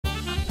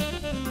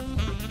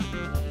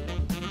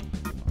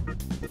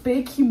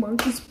big,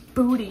 humongous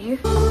booty.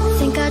 I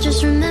think I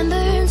just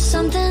remembered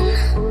something.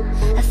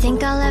 I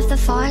think I left the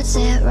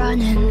faucet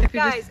running.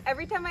 Guys,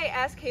 every time I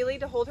ask Haley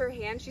to hold her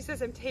hand, she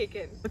says I'm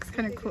taken. Looks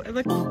kind of cool.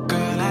 Girl,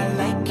 I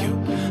like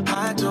you,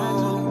 I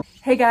do.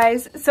 Hey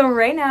guys, so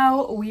right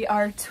now we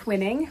are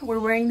twinning. We're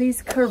wearing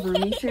these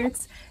Karumi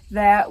shirts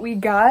that we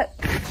got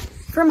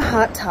from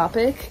Hot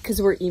Topic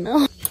because we're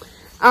emo.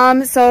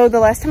 So the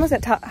last time I was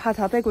at Hot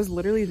Topic was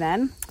literally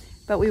then,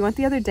 but we went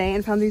the other day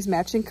and found these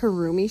matching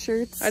Karumi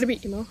shirts. I'd be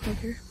emo right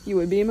here. You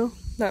would be emo?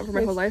 Not for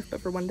my whole life,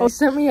 but for one day. Oh,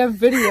 Sent me a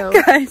video.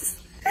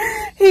 Guys,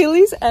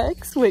 Haley's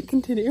ex, wait,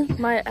 continue.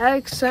 My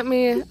ex sent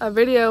me a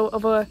video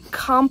of a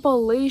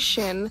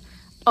compilation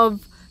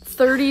of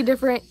 30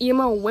 different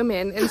emo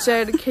women and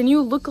said, can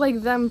you look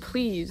like them,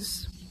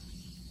 please?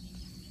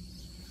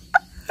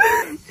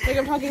 Like,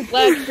 I'm talking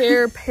black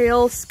hair,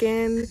 pale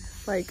skin,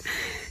 like,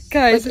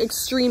 Guys, like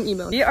extreme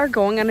emo. we are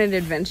going on an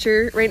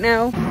adventure right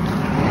now.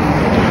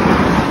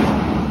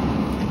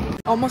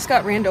 Almost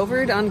got ran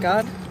over, on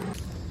God.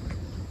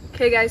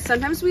 Okay guys,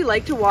 sometimes we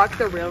like to walk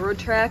the railroad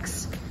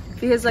tracks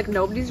because like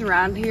nobody's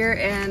around here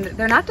and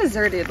they're not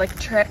deserted. Like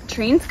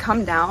trains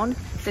come down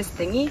this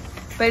thingy,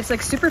 but it's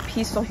like super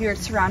peaceful here.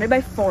 It's surrounded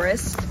by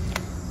forest.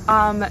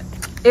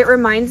 It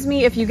reminds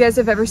me, if you guys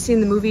have ever seen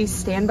the movie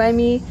Stand By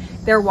Me,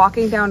 they're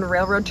walking down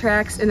railroad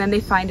tracks and then they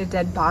find a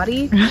dead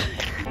body. Can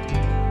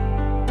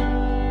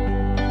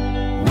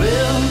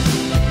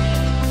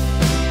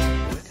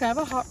I have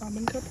a hot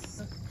ramen cup?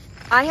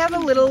 I have a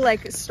little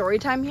like story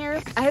time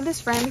here. I had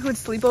this friend who would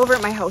sleep over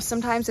at my house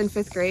sometimes in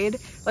 5th grade.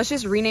 Let's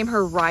just rename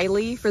her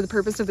Riley for the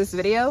purpose of this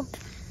video.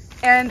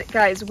 And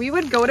guys, we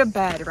would go to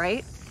bed,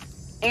 right?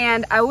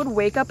 And I would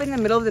wake up in the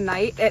middle of the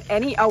night at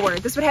any hour.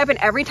 This would happen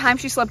every time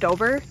she slept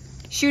over.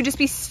 She would just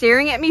be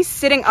staring at me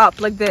sitting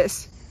up like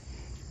this.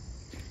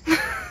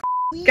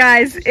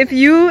 Guys, if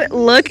you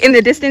look in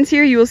the distance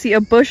here, you will see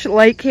a Busch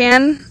light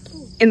can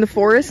in the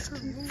forest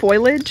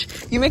foliage.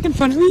 You making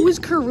fun of me? Who is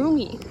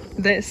Karumi?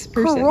 This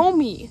person.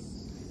 Karumi.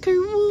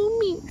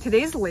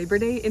 Today's Labor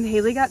Day and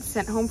Haley got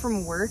sent home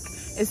from work.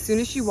 As soon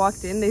as she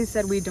walked in, they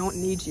said, we don't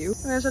need you.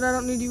 And I said, I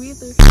don't need you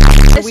either. So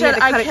I said,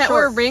 I can't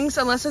wear rings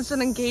unless it's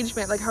an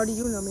engagement. Like, how do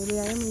you know? Maybe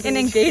I am engaged. An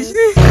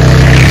engagement?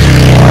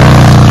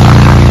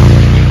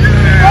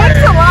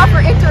 Thanks a lot for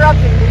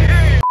interrupting me.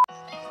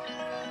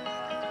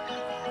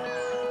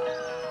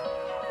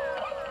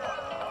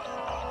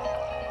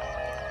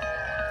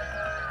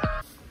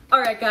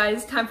 Alright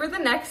guys, time for the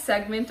next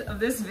segment of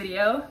this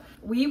video.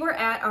 We were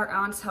at our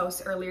aunt's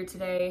house earlier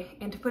today,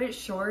 and to put it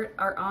short,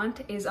 our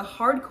aunt is a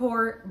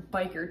hardcore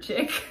biker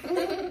chick.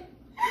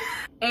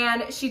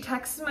 And she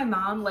texts my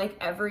mom like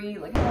every,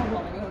 like how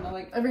long? I don't know,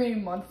 like Every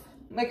month.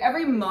 Like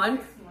every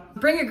month.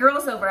 Bring your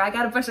girls over, I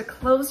got a bunch of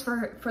clothes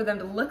for them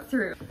to look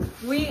through.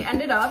 We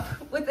ended up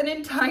with an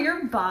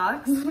entire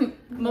box.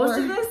 Most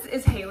of this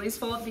is Haley's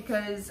fault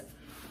because,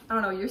 I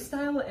don't know, your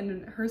style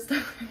and her style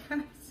are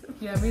kind of similar.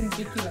 Yeah, we didn't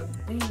get you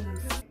like things.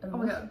 Oh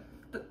my god.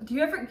 Do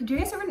you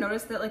guys ever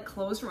notice that like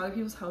clothes from other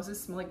people's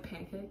houses smell like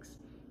pancakes?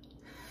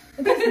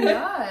 It's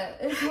not.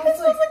 It smells, It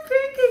smells like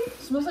pancakes. It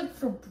smells like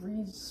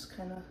Febreze,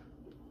 kind of.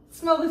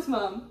 Smell this,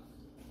 Mom.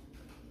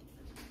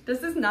 Does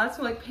this not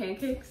smell like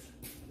pancakes?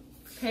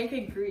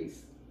 Pancake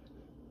grease.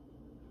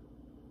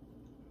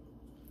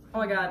 Oh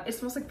my god, it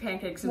smells like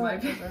pancakes in my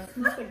opinion. It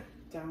smells like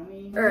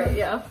downy. Alright,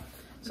 yeah.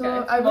 So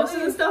okay. Most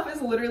of the stuff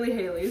is literally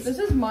Haley's. This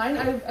is mine.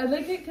 I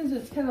like it because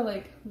it's kind of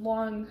like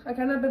long. I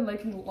kind of been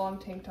liking long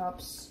tank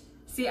tops.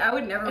 See, I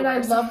would never And wear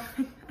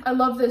I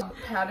love this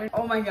pattern.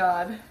 Oh my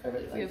god. I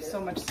really like We have it. so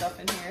much stuff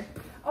in here.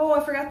 Oh,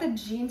 I forgot the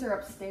jeans are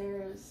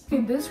upstairs.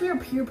 Okay, this we were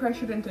peer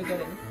pressured into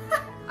getting.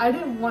 I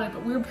didn't want it,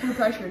 but we were peer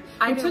pressured.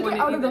 I We didn't took want it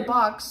it out of the either.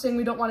 box saying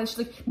we don't want it. She's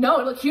like, no,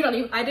 look, you don't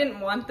even. I didn't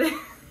want this.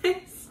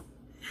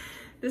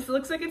 This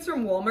looks like it's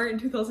from Walmart in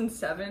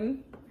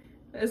 2007.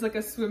 It's like a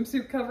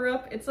swimsuit cover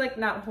up. It's like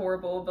not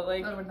horrible, but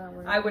like I would not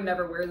wear it. I would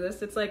never wear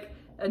this. It's like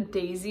a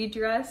daisy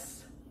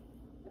dress.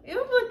 It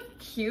would look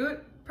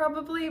cute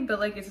probably, but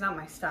like it's not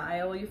my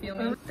style, you feel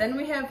me? Then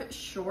we have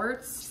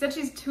shorts. She said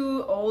she's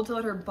too old to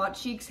let her butt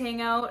cheeks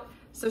hang out,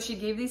 so she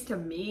gave these to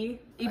me,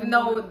 even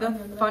though the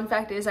fun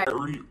fact is I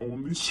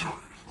only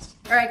shorts.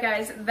 Alright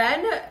guys,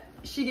 then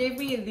she gave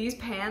me these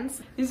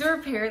pants. These are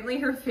apparently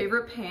her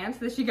favorite pants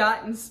that she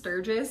got in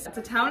Sturgis. It's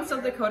a town in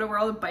South Dakota where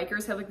all the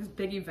bikers have like this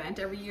big event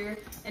every year,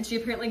 and she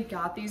apparently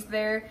got these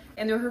there,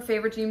 and they're her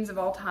favorite jeans of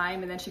all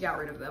time, and then she got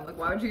rid of them. Like,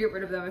 why would you get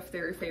rid of them if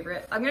they're your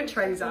favorite? I'm gonna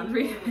try these on for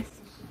you guys.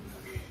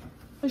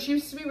 She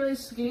used to be really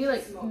skinny,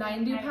 like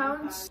 90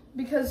 pounds,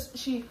 because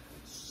she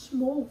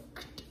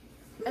smoked.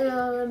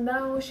 And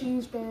now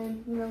she's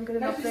been, you know,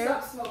 getting up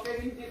there.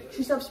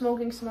 She stopped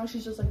smoking, so now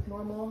she's just like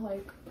normal,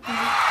 like.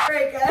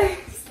 Alright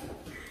guys.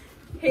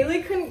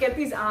 Haley couldn't get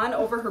these on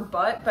over her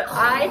butt, but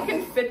I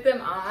can fit them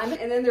on,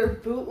 and then they're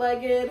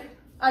bootlegged.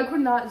 I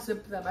could not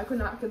zip them. I could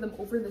not get them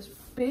over this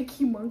big,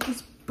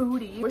 humongous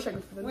booty. Wish I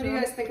could fit them. What do you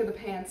guys think of the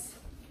pants?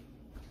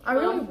 I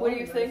really what do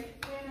you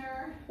think?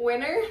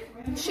 Winner?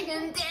 Chicken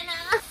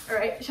dinner.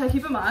 Alright, should I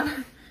keep them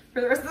on for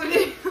the rest of the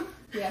video?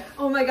 Yeah.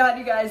 Oh my god,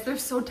 you guys, they're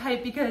so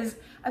tight because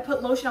I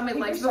put lotion on my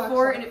legs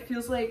before, and it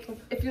feels like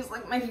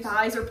my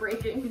thighs are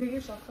breaking. You take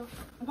your socks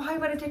off? Why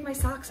would I take my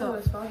socks off? Oh,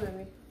 it's bothering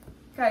me.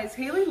 Guys,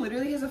 Haley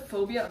literally has a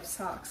phobia of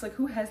socks. Like,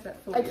 who has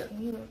that phobia?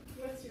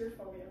 What's your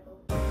phobia?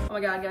 Oh my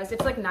god, guys,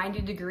 it's like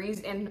 90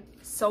 degrees and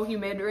so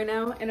humid right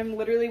now, and I'm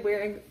literally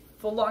wearing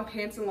full long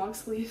pants and long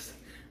sleeves.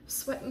 I'm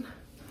sweating.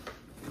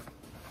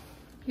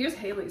 Here's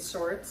Haley's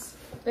shorts.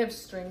 They have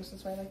strings,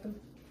 that's why I like them.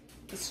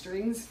 The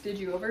strings, did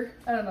you over?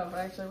 I don't know if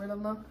I actually wear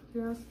them though, to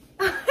be honest.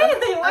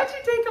 Haley, why'd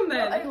you take them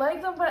then? I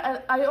like them,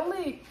 but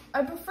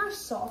I prefer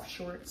soft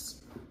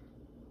shorts.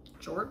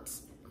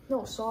 Shorts?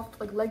 No, soft,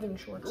 like legging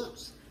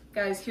shorts.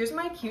 Guys, here's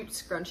my cute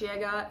scrunchie I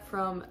got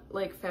from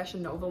like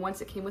Fashion Nova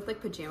once. It came with like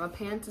pajama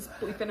pants. It's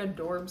bleeping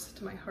adorbs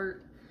to my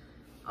heart.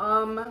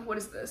 What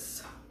is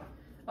this?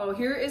 Oh,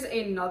 here is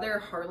another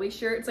Harley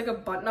shirt. It's like a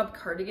button-up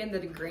cardigan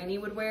that a granny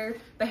would wear.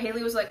 But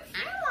Haley was like,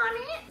 I want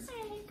it.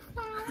 Like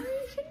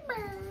flowers and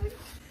birds.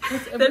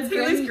 That's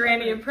Haley's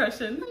granny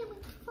impression.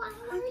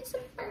 Flowers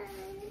and birds.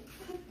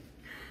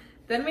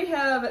 Then we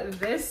have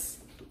this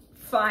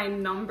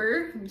fine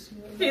number.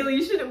 Haley,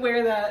 you shouldn't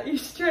wear that. You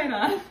should try it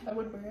on. I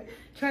would wear it.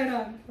 Try it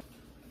on.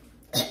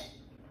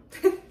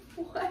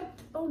 What?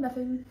 Oh,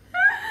 nothing.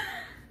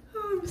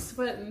 Oh, I'm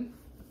sweating.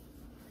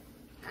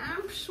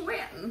 I'm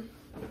sweating.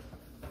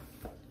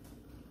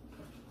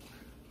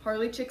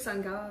 Harley chicks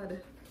on God.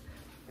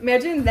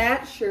 Imagine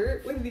that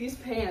shirt with these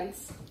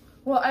pants.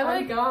 Well, I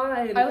like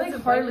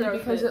Harley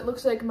because it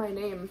looks like my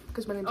name.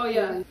 Because my name's Oh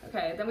yeah. Haley.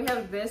 Okay, then we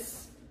have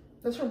this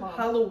That's for mom.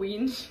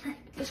 Halloween shirt.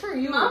 It's for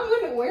you. Mom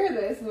wouldn't wear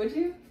this, would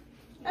you?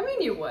 I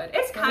mean, you would.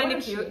 It's kind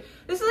of cute.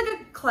 This is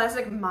like a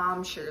classic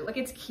mom shirt. Like,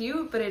 it's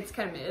cute, but it's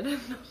kind of mid.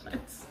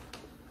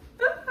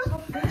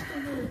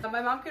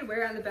 My mom could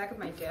wear it on the back of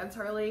my dad's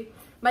Harley.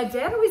 My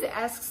dad always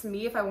asks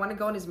me if I want to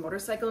go on his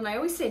motorcycle, and I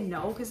always say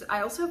no, because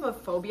I also have a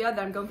phobia that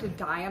I'm going to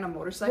die on a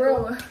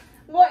motorcycle. Bro.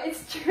 What?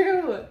 It's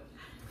true.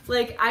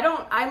 Like, I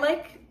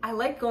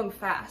like going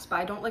fast, but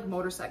I don't like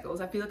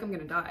motorcycles. I feel like I'm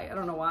gonna die. I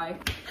don't know why.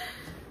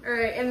 All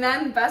right, and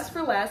then best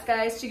for last,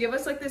 guys, she gave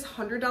us like this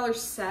 $100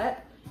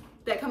 set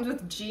that comes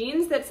with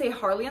jeans that say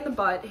Harley on the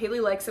butt. Haley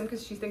likes them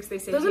because she thinks they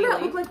say Doesn't Haley.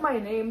 that look like my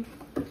name?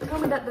 Tell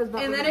me that does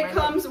not. And look then like it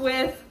my comes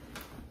with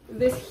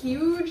this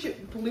huge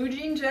blue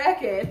jean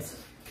jacket,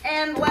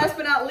 and last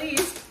but not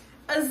least,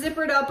 a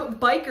zippered up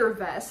biker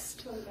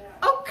vest.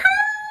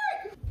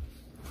 Okay!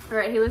 All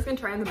right, Haley's gonna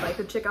try on the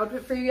biker chick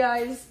outfit for you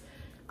guys.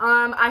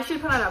 I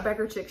should put on a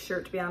biker chick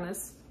shirt, to be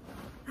honest.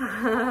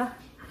 I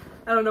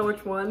don't know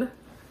which one.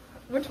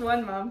 Which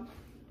one, Mom?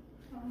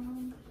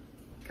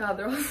 God,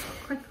 they're all so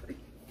ugly.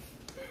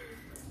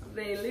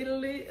 They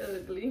literally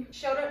ugly.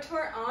 Shout out to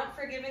our aunt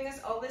for giving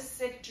us all this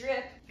sick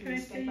drip. Can I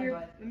see your,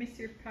 let me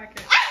see your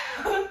packet.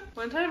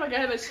 One time a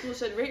guy at my school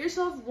said, rate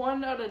yourself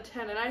 1 out of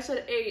 10, and I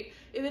said 8.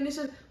 And then he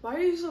said, why are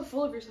you so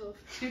full of yourself?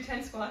 Do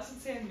 10 squats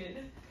and say I'm mid.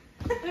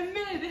 I'm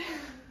mid.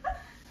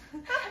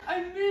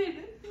 I'm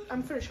mid.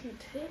 I'm finished with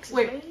Texas.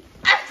 Wait.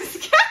 I'm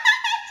just so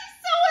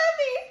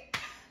heavy.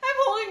 I'm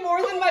holding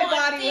more than my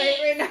body weight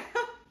right now.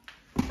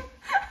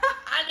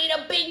 I need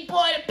a big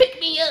boy to pick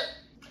me up.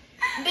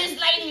 This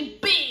lady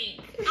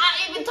big.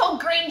 I even told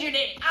Granger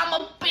that I'm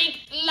a big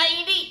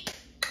lady,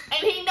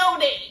 and he know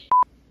that.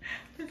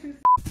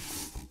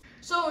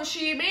 So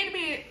she made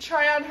me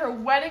try on her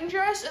wedding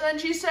dress, and then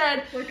she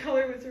said, What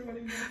color was your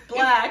wedding dress?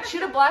 black. She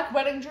had a black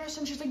wedding dress,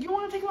 and she's like, you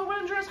want to take my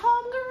wedding dress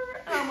home,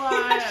 girl? And I'm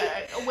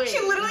like, wait. She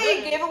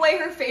literally gave away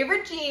her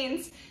favorite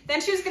jeans.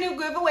 Then she was gonna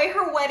give away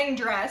her wedding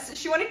dress.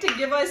 She wanted to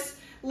give us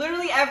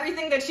literally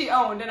everything that she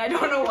owned, and I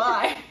don't know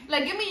why.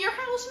 Like, give me your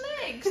house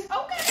next.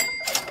 Okay.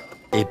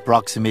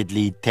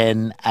 Approximately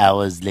 10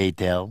 hours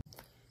later.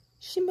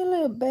 She my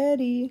little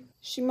baddie.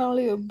 She my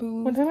little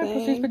boo. One time I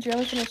posted these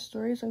pajamas in my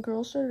stories, and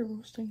girls started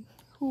roasting.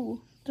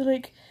 Who? They're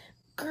like,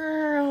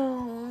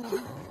 girl.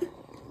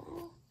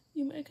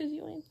 You mad because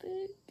you ain't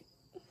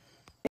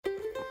thick?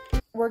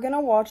 We're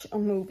gonna watch a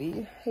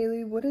movie.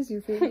 Haley, what is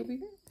your favorite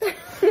movie?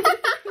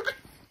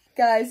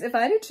 Guys, if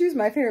I had to choose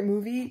my favorite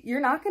movie, you're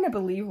not gonna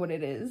believe what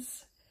it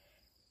is.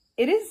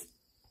 It is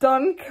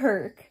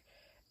Dunkirk.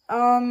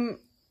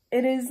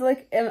 It is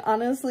like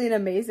honestly an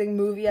amazing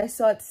movie. I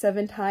saw it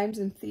 7 times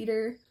in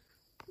theater.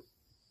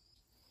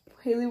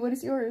 Haley, what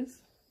is yours?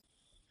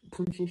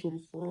 Princess and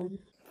the Frog.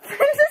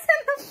 Princess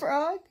and the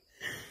Frog?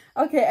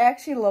 Okay, I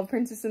actually love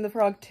Princess and the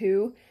Frog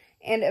too.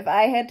 And if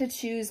I had to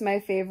choose my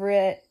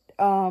favorite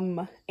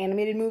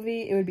animated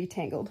movie, it would be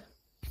Tangled.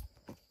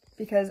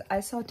 Because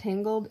I saw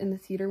Tangled in the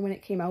theater when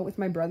it came out with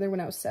my brother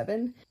when I was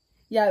 7.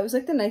 Yeah, it was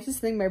like the nicest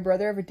thing my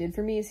brother ever did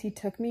for me is he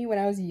took me when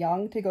I was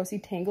young to go see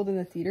Tangled in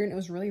the theater, and it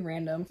was really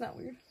random. It's not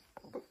weird.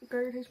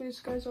 Gregor takes me to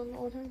Sky Zone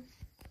all the time.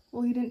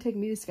 Well, he didn't take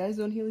me to Sky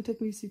Zone, he only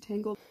took me to see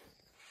Tangled.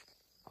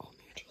 Oh,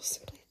 natural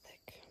Simply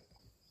Thick.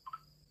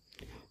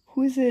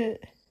 Who is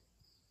it?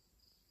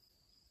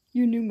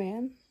 Your new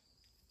man?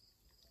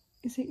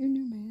 Is it your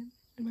new man?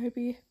 It might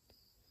be.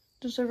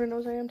 Just so everyone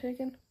knows I am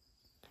taken.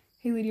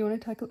 Haley, do you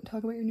want to talk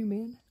about your new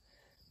man?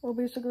 Well,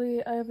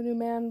 basically, I have a new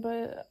man,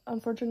 but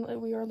unfortunately,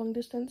 we are long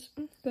distance.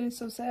 That is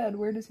so sad.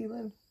 Where does he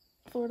live?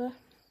 Florida.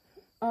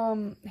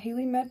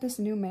 Haley met this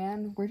new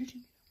man. Where did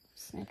you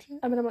Snapchat?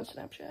 I met him on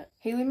Snapchat.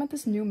 Haley met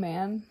this new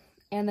man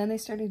and then they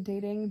started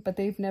dating, but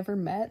they've never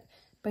met,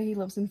 but he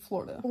lives in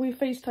Florida. We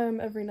FaceTime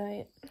every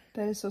night.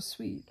 That is so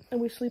sweet.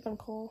 And we sleep on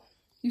call.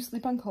 You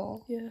sleep on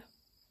call? Yeah.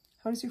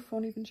 How does your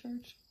phone even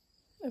charge?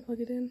 I plug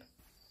it in.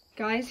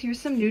 Guys, here's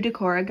some new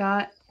decor I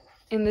got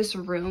in this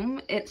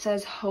room. It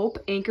says Hope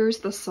Anchors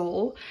the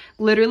Soul.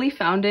 Literally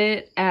found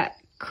it at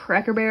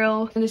Cracker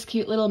Barrel. And this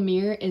cute little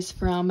mirror is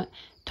from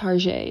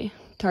Target.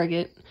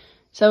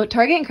 So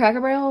Target and Cracker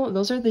Barrel,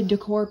 those are the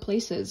decor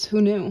places.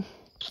 Who knew?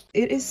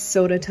 It is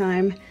soda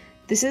time.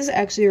 This is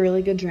actually a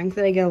really good drink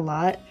that I get a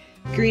lot.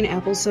 Green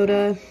apple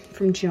soda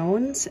from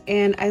Jones.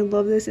 And I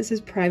love this. This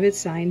is private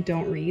sign,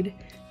 don't read.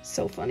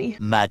 So funny.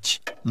 Much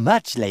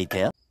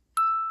later.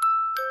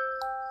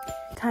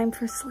 Time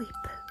for sleep.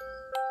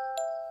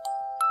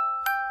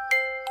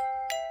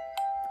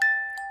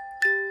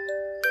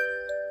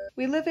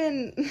 We live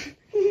in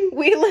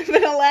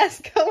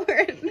Alaska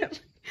where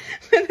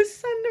the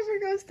sun never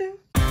goes down.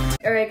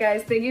 Alright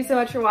guys, thank you so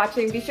much for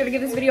watching. Be sure to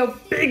give this video a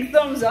big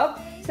thumbs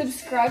up.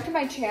 Subscribe to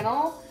my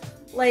channel.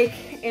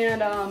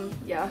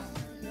 Yeah.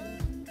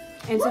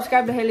 And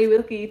subscribe to Haley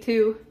Wilkie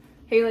too.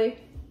 Haley.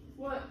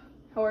 What?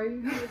 How are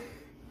you?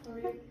 How are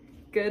you?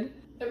 Good.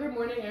 Every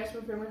morning I ask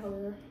my family how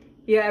they are.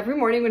 Yeah, every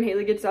morning when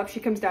Haley gets up,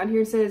 she comes down here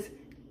and says,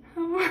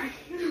 "How are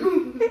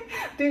you?"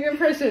 Do your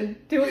impression.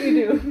 Do what you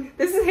do.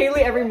 This is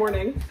Haley every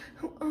morning.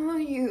 How are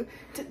you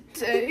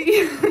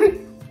today?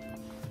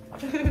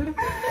 God,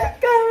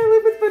 I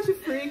live with a bunch of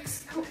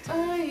freaks.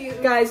 How are you?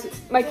 Guys,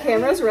 my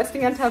camera's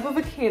resting on top of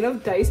a can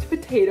of diced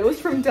potatoes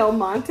from Del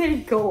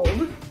Monte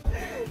Gold.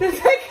 That's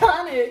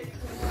iconic.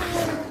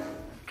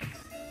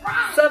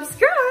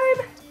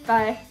 Subscribe.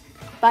 Bye.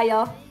 Bye,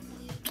 y'all.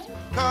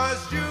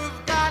 'Cause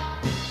you've got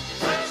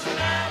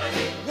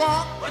personality,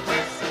 walk with